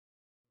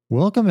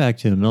Welcome back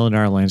to the Million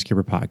Dollar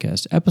Landscaper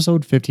Podcast,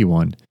 episode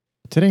 51.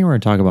 Today we're going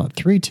to talk about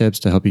 3 tips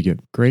to help you get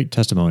great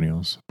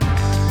testimonials.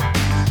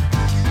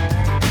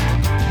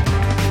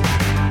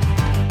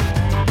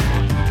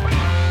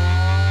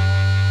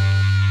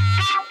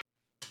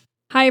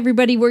 Hi,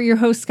 everybody. We're your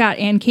hosts, Scott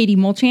and Katie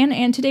Mulchan,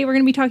 and today we're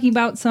going to be talking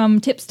about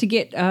some tips to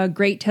get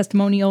great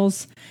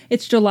testimonials.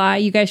 It's July.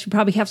 You guys should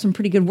probably have some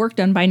pretty good work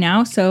done by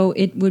now, so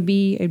it'd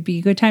be a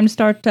good time to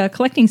start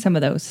collecting some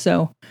of those.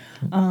 So,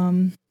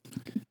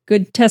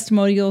 good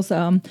testimonials,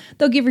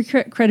 they'll give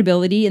you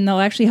credibility, and they'll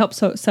actually help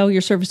sell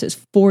your services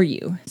for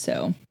you.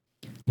 So,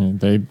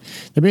 they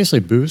basically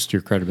boost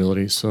your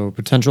credibility, so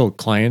potential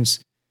clients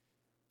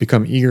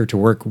become eager to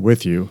work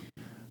with you.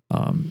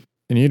 And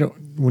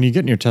when you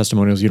get in your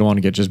testimonials, you don't want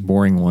to get just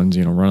boring ones,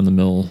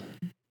 run-of-the-mill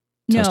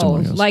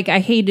testimonials. No, like I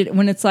hate it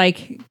when it's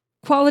like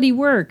quality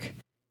work,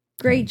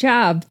 great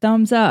job,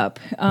 thumbs up,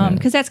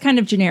 because that's kind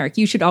of generic.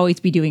 You should always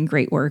be doing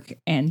great work.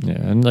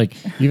 And like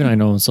even I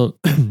know some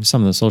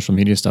of the social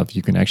media stuff,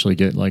 you can actually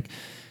get like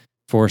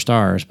 4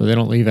 stars, but they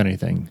don't leave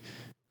anything.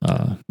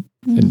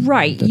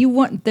 Right. You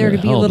want there to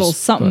be a little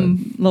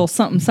something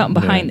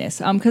behind this.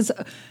 Because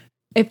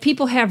if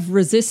people have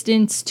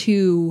resistance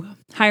to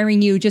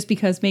hiring you just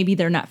because maybe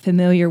they're not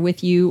familiar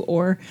with you,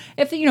 or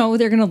if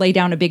they're going to lay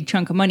down a big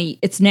chunk of money,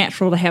 it's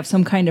natural to have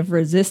some kind of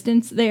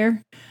resistance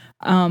there.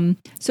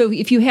 So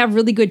if you have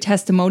really good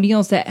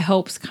testimonials, that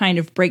helps kind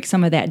of break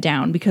some of that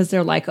down, because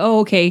they're like, oh,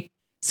 okay,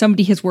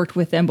 somebody has worked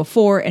with them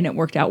before and it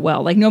worked out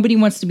well. Like nobody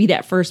wants to be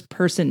that first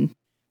person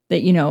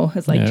that,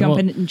 is like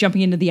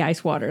jumping into the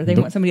ice water. They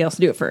want somebody else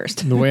to do it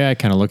first. The way I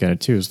kind of look at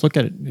it too is look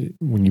at it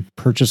when you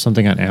purchase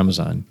something on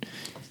Amazon.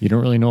 You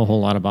don't really know a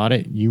whole lot about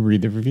it. You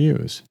read the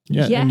reviews.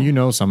 Yeah.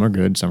 And some are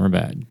good, some are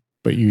bad,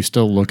 but you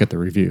still look at the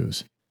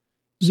reviews.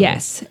 So.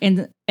 Yes.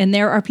 And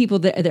there are people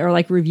that are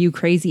like review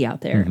crazy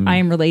out there. Mm-hmm. I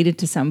am related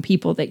to some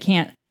people that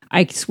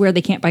I swear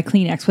they can't buy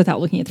Kleenex without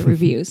looking at the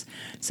reviews.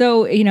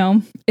 So,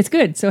 it's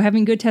good. So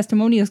having good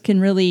testimonials can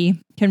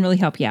really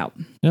help you out.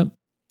 Yep.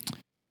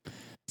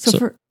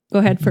 Go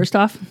ahead. First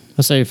off,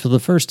 I'll say for the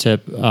first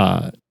tip,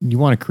 you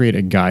want to create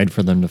a guide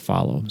for them to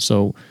follow.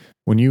 So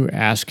when you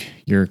ask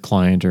your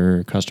client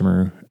or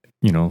customer,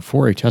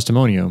 for a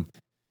testimonial,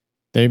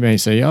 they may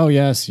say, "Oh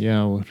yes,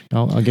 I'll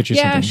get you something."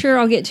 Yeah, sure,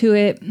 I'll get to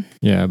it.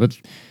 Yeah, but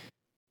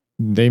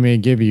they may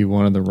give you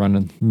one of the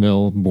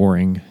run-of-the-mill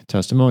boring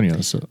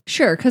testimonials. So.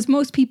 Sure, because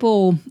most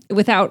people,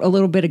 without a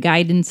little bit of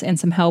guidance and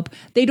some help,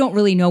 they don't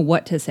really know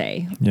what to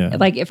say. Yeah.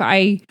 Like if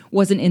I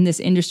wasn't in this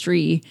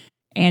industry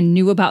and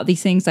knew about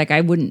these things, like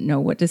I wouldn't know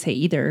what to say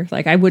either.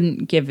 Like I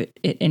wouldn't give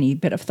it any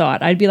bit of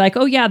thought. I'd be like,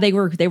 "Oh yeah, they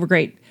were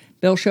great.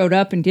 Bill showed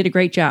up and did a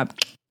great job."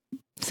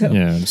 So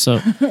yeah, so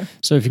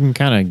if you can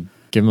kind of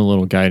give them a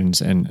little guidance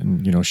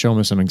and show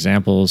them some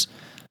examples,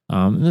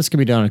 and this can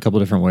be done in a couple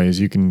different ways.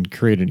 You can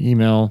create an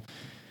email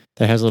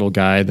that has a little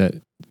guide that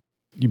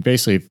you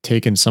basically have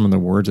taken some of the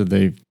words that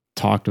they've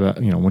talked about.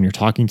 When you're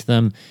talking to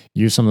them,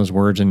 use some of those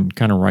words and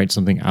kind of write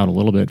something out a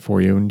little bit for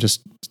you, and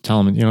just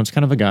tell them, it's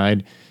kind of a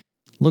guide.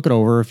 Look it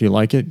over. If you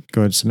like it, go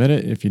ahead and submit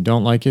it. If you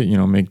don't like it,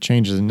 make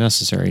changes as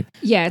necessary.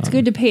 Yeah, it's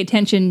good to pay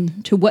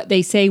attention to what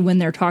they say when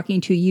they're talking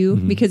to you,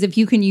 because if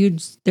you can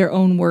use their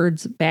own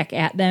words back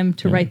at them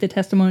to write the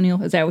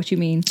testimonial, is that what you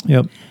mean?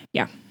 Yep.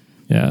 Yeah.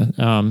 Yeah.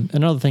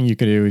 Another thing you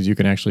could do is you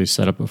can actually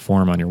set up a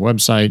form on your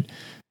website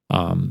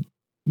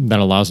that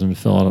allows them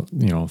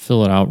to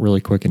fill it out really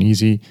quick and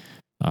easy.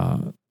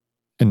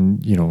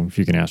 And, if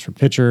you can ask for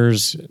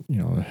pictures,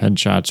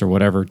 headshots or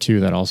whatever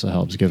too, that also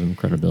helps give them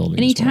credibility.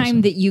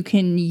 Anytime that you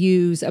can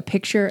use a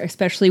picture,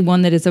 especially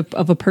one that is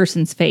of a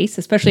person's face,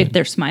 especially if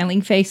they're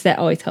smiling face, that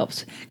always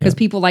helps, because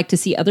people like to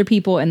see other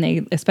people, and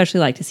they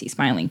especially like to see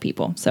smiling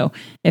people. So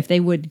if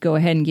they would go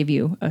ahead and give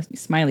you a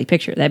smiley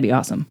picture, that'd be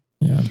awesome.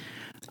 Yeah.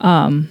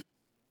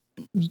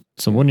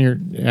 So when you're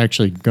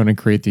actually going to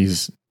create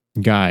these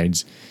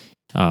guides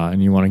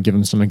and you want to give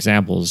them some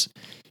examples,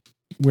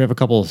 we have a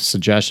couple of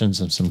suggestions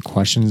and some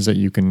questions that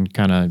you can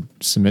kind of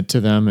submit to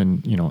them,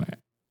 and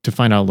to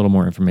find out a little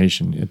more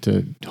information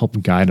to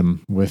help guide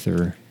them with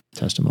their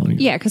testimonial.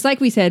 Yeah, because like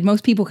we said,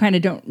 most people kind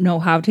of don't know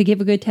how to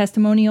give a good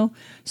testimonial.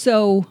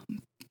 So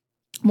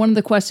one of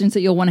the questions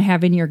that you'll want to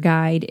have in your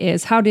guide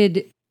is, how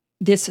did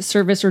this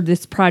service or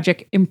this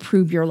project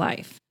improve your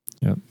life?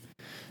 Yep.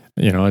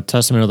 A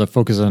testimonial that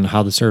focuses on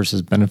how the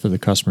services benefit the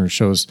customer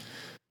shows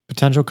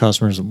potential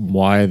customers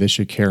why they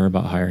should care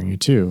about hiring you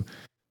too.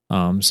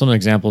 Some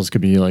examples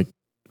could be like,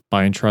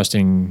 by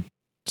entrusting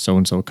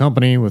so-and-so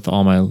company with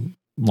all my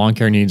lawn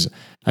care needs,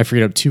 I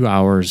freed up 2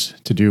 hours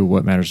to do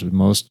what matters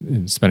most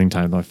in spending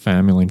time with my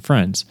family and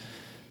friends.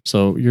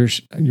 So you're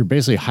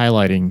basically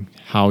highlighting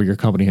how your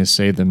company has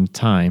saved them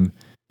time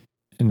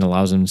and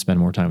allows them to spend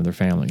more time with their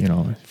family.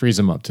 Frees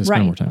them up to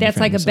spend more time with their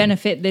family. That's like a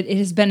benefit that it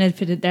has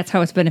benefited. That's how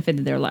it's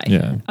benefited their life.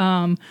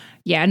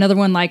 Yeah. Another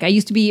one, like I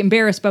used to be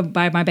embarrassed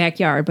by my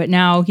backyard, but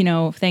now,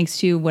 thanks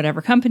to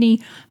whatever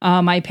company,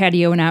 my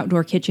patio and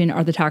outdoor kitchen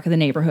are the talk of the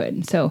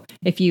neighborhood. So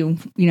if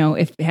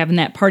if having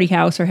that party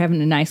house or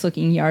having a nice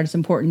looking yard is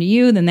important to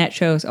you, then that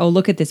shows, oh,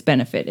 look at this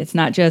benefit. It's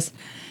not just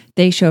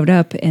they showed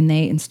up and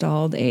they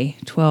installed a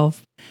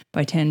 12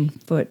 by 10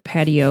 foot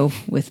patio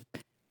with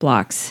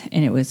blocks,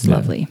 and it was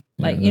lovely.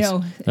 Like,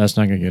 that's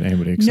not going to get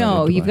anybody excited.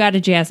 No, you've got to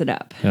jazz it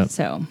up. Yep.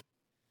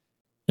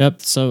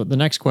 So the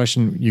next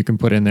question you can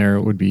put in there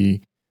would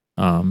be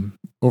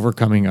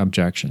overcoming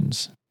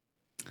objections.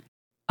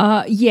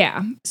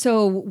 Yeah.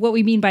 So what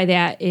we mean by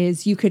that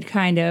is you could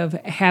kind of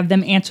have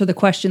them answer the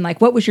question,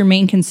 like, what was your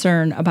main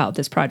concern about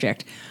this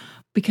project?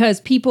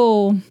 Because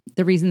people,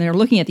 the reason they're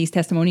looking at these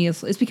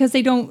testimonials is because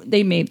they don't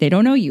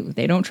know you.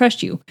 They don't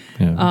trust you.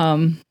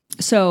 Yeah.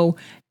 So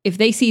if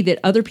they see that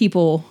other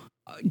people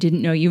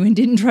didn't know you and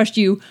didn't trust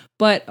you,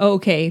 but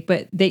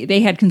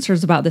they had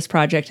concerns about this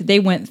project, they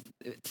went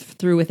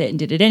through with it and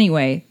did it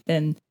anyway,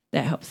 then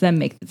that helps them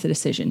make the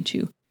decision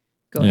to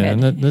go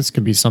ahead. And this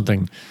could be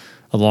something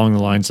along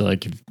the lines of,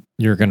 like, if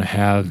you're going to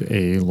have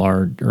a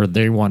large, or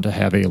they want to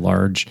have a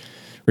large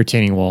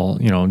retaining wall,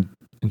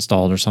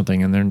 installed or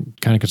something, and they're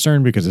kind of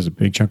concerned because it's a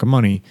big chunk of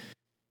money.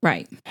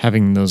 Right.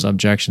 Having those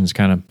objections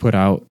kind of put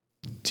out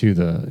to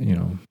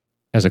the,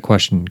 as a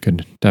question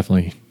could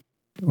definitely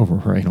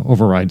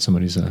override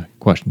somebody's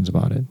questions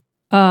about it.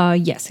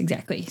 Yes,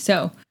 exactly.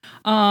 So,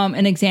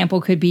 an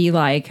example could be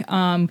like,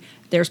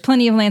 there's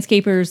plenty of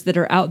landscapers that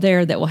are out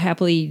there that will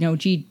happily,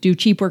 do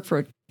cheap work for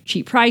a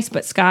cheap price,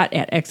 but Scott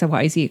at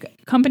XYZ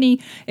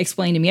company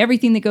explained to me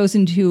everything that goes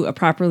into a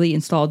properly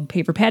installed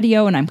paver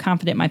patio, and I'm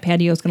confident my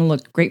patio is going to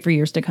look great for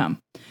years to come.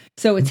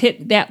 So it's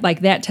hit that,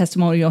 like, that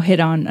testimonial hit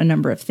on a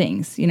number of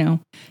things,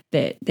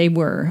 that they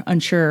were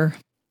unsure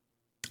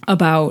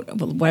about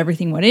what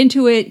everything went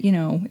into it.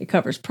 It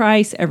covers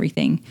price,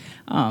 everything.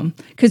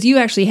 Because you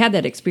actually had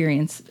that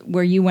experience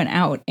where you went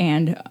out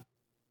and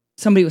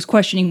somebody was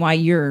questioning why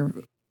your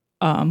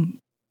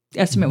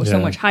estimate was so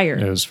much higher.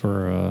 It was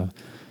for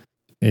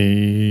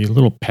a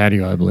little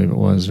patio, I believe it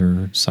was,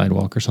 or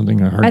sidewalk or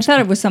something. I thought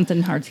it was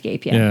something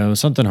hardscape. Yeah, it was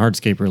something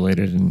hardscape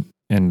related,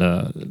 and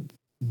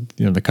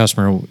the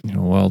customer,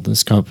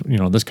 this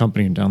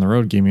company down the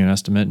road gave me an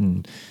estimate,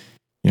 and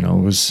it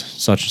was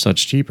such and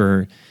such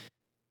cheaper.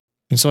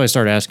 And so I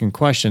started asking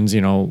questions,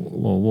 well,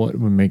 what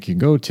would make you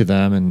go to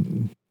them?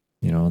 And,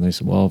 they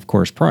said, well, of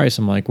course, price.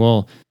 I'm like,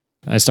 well,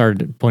 I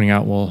started pointing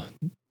out, well,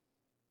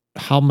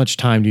 how much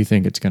time do you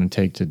think it's going to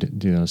take to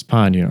do this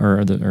pond,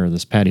 or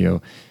this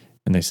patio?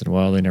 And they said,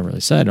 well, they never really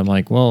said. I'm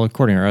like, well,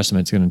 according to our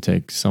estimate, it's going to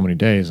take so many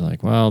days. I'm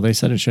like, well, they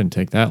said it shouldn't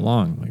take that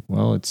long. I'm like,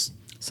 well, it's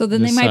so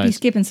then they might be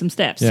skipping some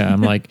steps. Yeah,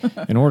 I'm like,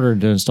 in order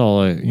to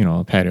install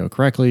a patio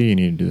correctly, you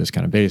need to do this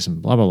kind of base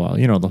and blah blah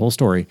blah. The whole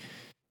story.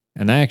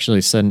 And I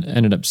actually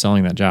ended up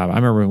selling that job. I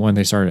remember when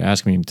they started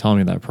asking me and telling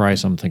me that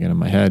price, I'm thinking in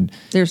my head,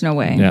 there's no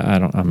way. Yeah,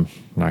 I'm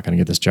not going to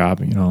get this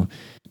job.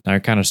 I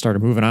kind of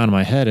started moving on in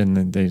my head, and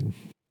then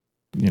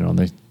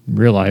they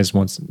realized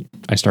once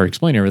I started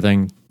explaining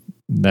everything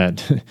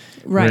that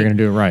right. we're going to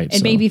do it right.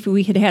 And maybe if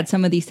we had had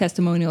some of these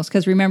testimonials,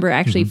 because remember,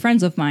 actually,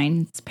 friends of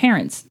mine's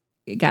parents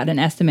got an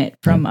estimate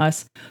from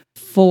us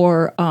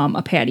for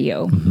a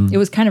patio. It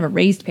was kind of a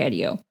raised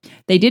patio.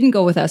 They didn't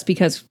go with us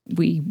because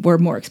we were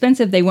more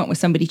expensive. They went with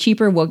somebody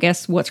cheaper. Well,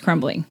 guess what's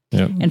crumbling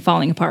and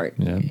falling apart?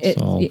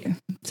 It's all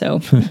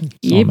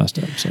messed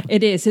up. So.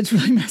 It is. It's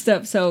really messed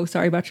up. So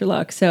sorry about your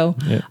luck. So,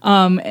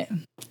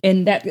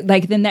 and that,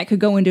 like, then that could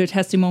go into a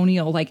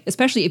testimonial, like,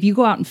 especially if you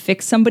go out and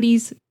fix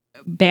somebody's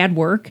bad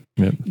work,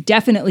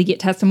 definitely get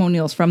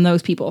testimonials from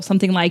those people.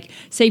 Something like,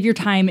 save your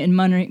time and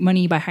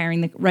money by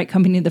hiring the right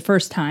company the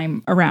first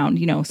time around.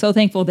 So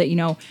thankful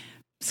that,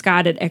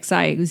 Scott at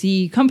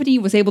XYZ company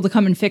was able to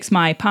come and fix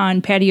my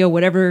pond, patio,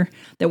 whatever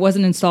that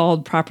wasn't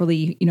installed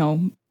properly,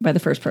 by the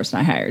first person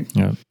I hired.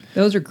 Yeah.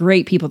 Those are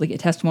great people to get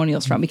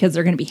testimonials from because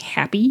they're going to be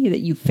happy that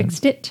you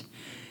fixed it.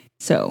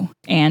 So,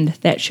 and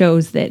that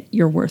shows that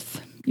you're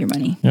worth your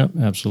money. Yep,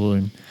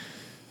 absolutely.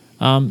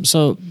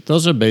 So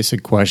those are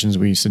basic questions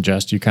we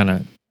suggest you kind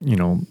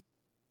of,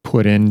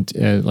 put in,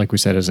 like we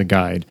said, as a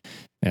guide.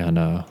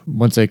 And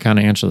once they kind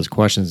of answer those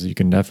questions, you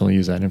can definitely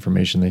use that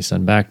information they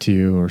send back to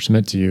you or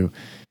submit to you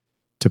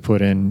to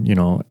put in,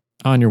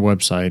 on your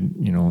website,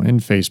 in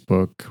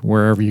Facebook,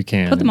 wherever you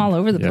can. Put them all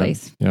over the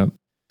place. Yep.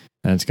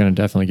 And it's going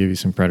to definitely give you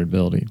some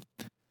credibility.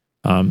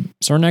 So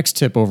our next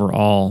tip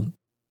overall,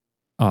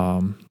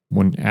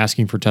 when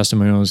asking for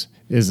testimonials,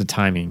 is the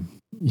timing.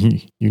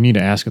 You need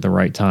to ask at the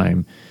right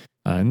time.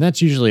 And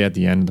that's usually at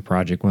the end of the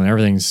project when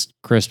everything's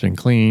crisp and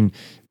clean,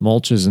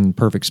 mulch is in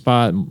perfect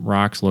spot,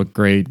 rocks look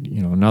great,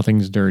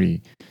 nothing's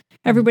dirty.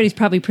 Everybody's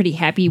probably pretty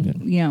happy,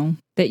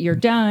 that you're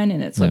done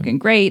and it's looking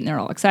great and they're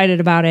all excited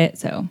about it.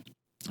 So,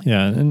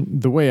 yeah.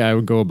 And the way I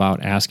would go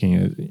about asking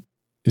it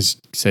is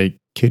say,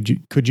 could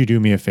you do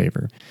me a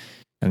favor?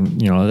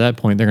 And, at that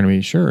point they're going to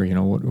be sure,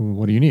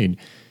 what do you need?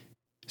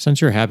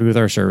 Since you're happy with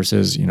our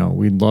services,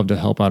 we'd love to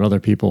help out other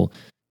people.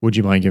 Would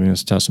you mind giving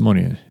us a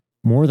testimony?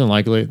 More than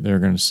likely, they're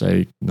going to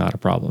say, not a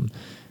problem.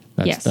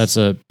 That's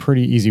a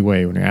pretty easy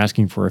way when you're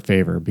asking for a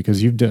favor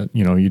because you've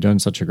done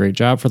such a great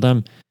job for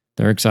them.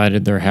 They're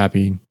excited. They're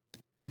happy.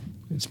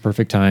 It's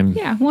perfect time.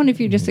 Yeah. One, if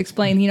you just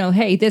explain,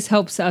 hey, this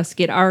helps us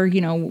get our,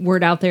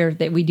 word out there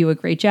that we do a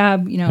great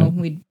job.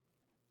 We'd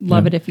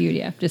love it if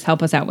you just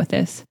help us out with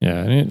this.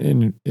 Yeah,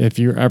 and if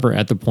you're ever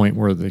at the point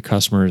where the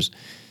customers,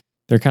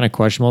 they're kind of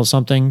questionable of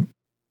something,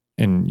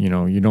 and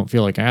you don't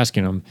feel like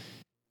asking them,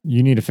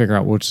 you need to figure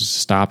out what's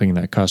stopping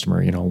that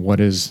customer.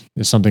 What is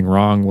something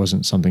wrong?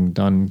 Wasn't something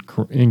done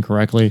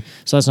incorrectly?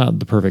 So that's not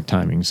the perfect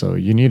timing. So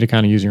you need to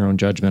kind of use your own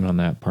judgment on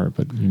that part,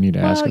 but you need to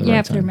ask. Well,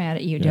 if they're mad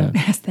at you, don't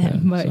ask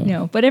them. But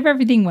no. But if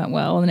everything went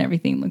well and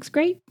everything looks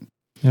great,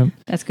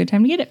 that's a good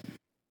time to get it.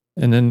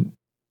 And then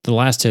the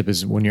last tip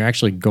is when you're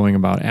actually going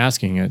about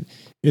asking it,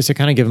 is to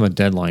kind of give them a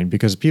deadline,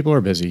 because people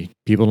are busy.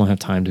 People don't have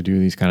time to do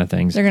these kind of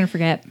things. They're going to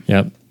forget.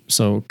 Yep.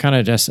 So kind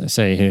of just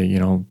say, hey,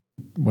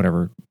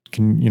 whatever.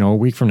 A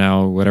week from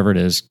now, whatever it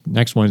is,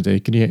 next Wednesday,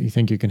 you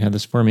think you can have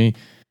this for me?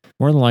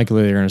 More than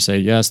likely, they're going to say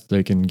yes,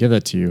 they can give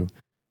that to you.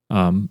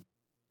 And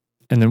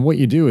then what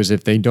you do is,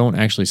 if they don't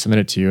actually submit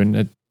it to you,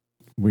 and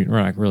we're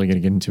not really going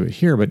to get into it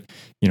here, but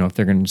if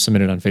they're going to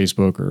submit it on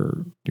Facebook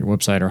or your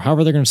website or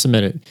however they're going to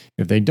submit it,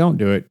 if they don't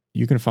do it,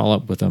 you can follow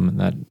up with them in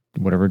that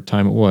whatever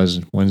time it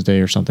was, Wednesday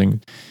or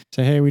something.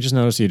 Say, hey, we just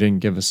noticed you didn't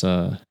give us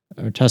a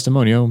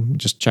testimonial.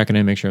 Just checking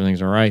in, make sure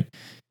everything's all right.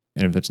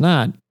 And if it's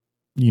not,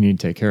 you need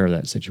to take care of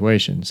that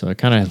situation. So it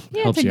kind of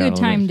helps you out. It's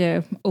a good time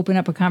to open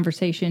up a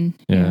conversation.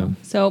 Yeah.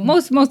 So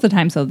most of the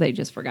time, they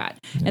just forgot.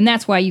 Yeah. And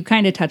that's why you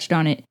kind of touched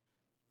on it.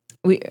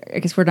 I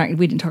guess we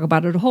didn't talk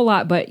about it a whole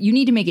lot, but you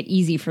need to make it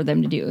easy for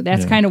them to do.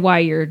 That's kind of why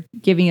you're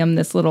giving them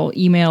this little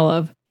email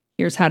of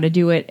here's how to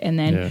do it. And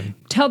then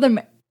tell them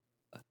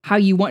how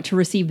you want to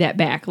receive that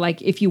back.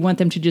 Like if you want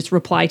them to just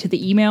reply to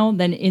the email,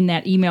 then in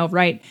that email,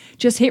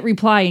 just hit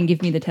reply and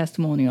give me the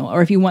testimonial.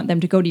 Or if you want them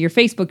to go to your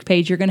Facebook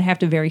page, you're going to have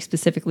to very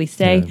specifically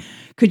say,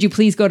 could you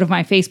please go to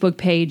my Facebook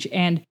page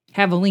and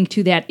have a link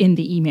to that in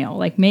the email?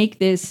 Like make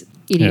this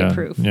idiot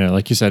proof. Yeah,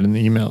 like you said in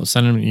the email,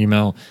 send them an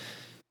email.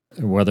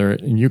 Whether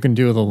you can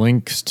do the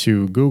links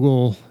to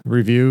Google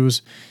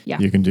reviews,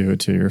 you can do it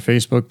to your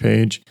Facebook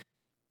page,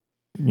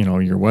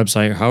 your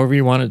website, however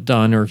you want it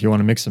done, or if you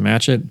want to mix and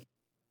match it.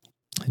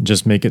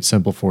 Just make it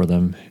simple for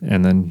them.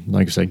 And then,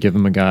 like I said, give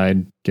them a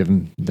guide, give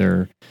them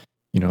their,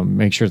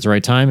 make sure it's the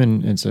right time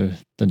and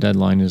the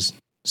deadline is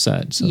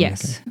set. So,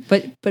 yes.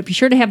 Okay. But be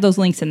sure to have those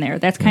links in there.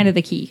 That's kind of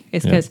the key,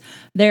 is because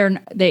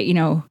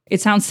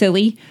it sounds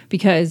silly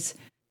because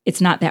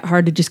it's not that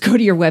hard to just go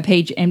to your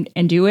webpage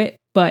and do it,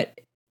 but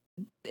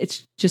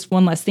it's just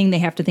one less thing they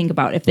have to think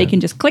about. If they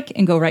can just click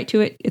and go right to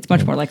it, it's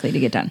much more likely to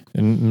get done.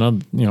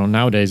 And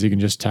nowadays you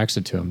can just text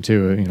it to them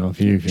too. If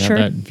you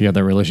have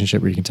that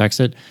relationship where you can text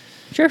it,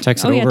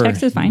 text it over.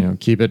 Text is fine.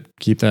 Keep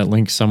that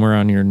link somewhere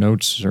on your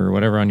notes or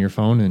whatever on your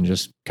phone, and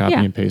just copy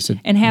and paste it.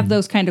 And have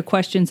those kind of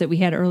questions that we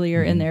had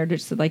earlier in there,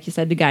 just like you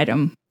said, to guide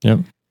them. Yep.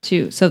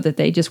 So that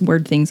they just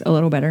word things a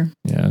little better.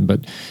 Yeah,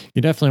 but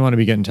you definitely want to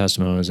be getting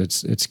testimonials.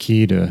 It's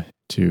key to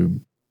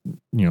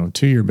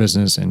your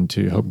business and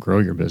to help grow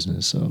your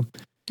business. So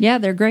yeah,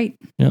 they're great.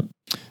 Yep.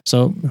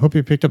 So hope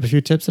you picked up a few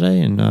tips today,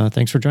 and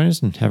thanks for joining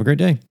us, and have a great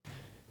day.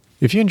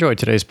 If you enjoyed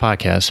today's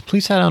podcast,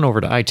 please head on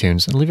over to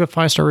iTunes and leave a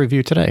 5-star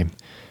review today.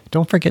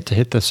 Don't forget to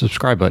hit the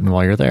subscribe button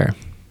while you're there.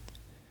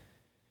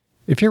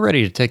 If you're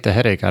ready to take the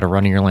headache out of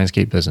running your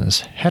landscape business,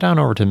 head on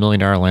over to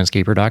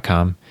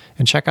milliondollarlandscaper.com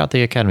and check out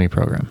the Academy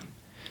program.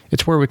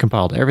 It's where we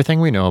compiled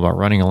everything we know about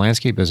running a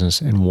landscape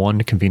business in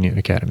one convenient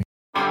academy.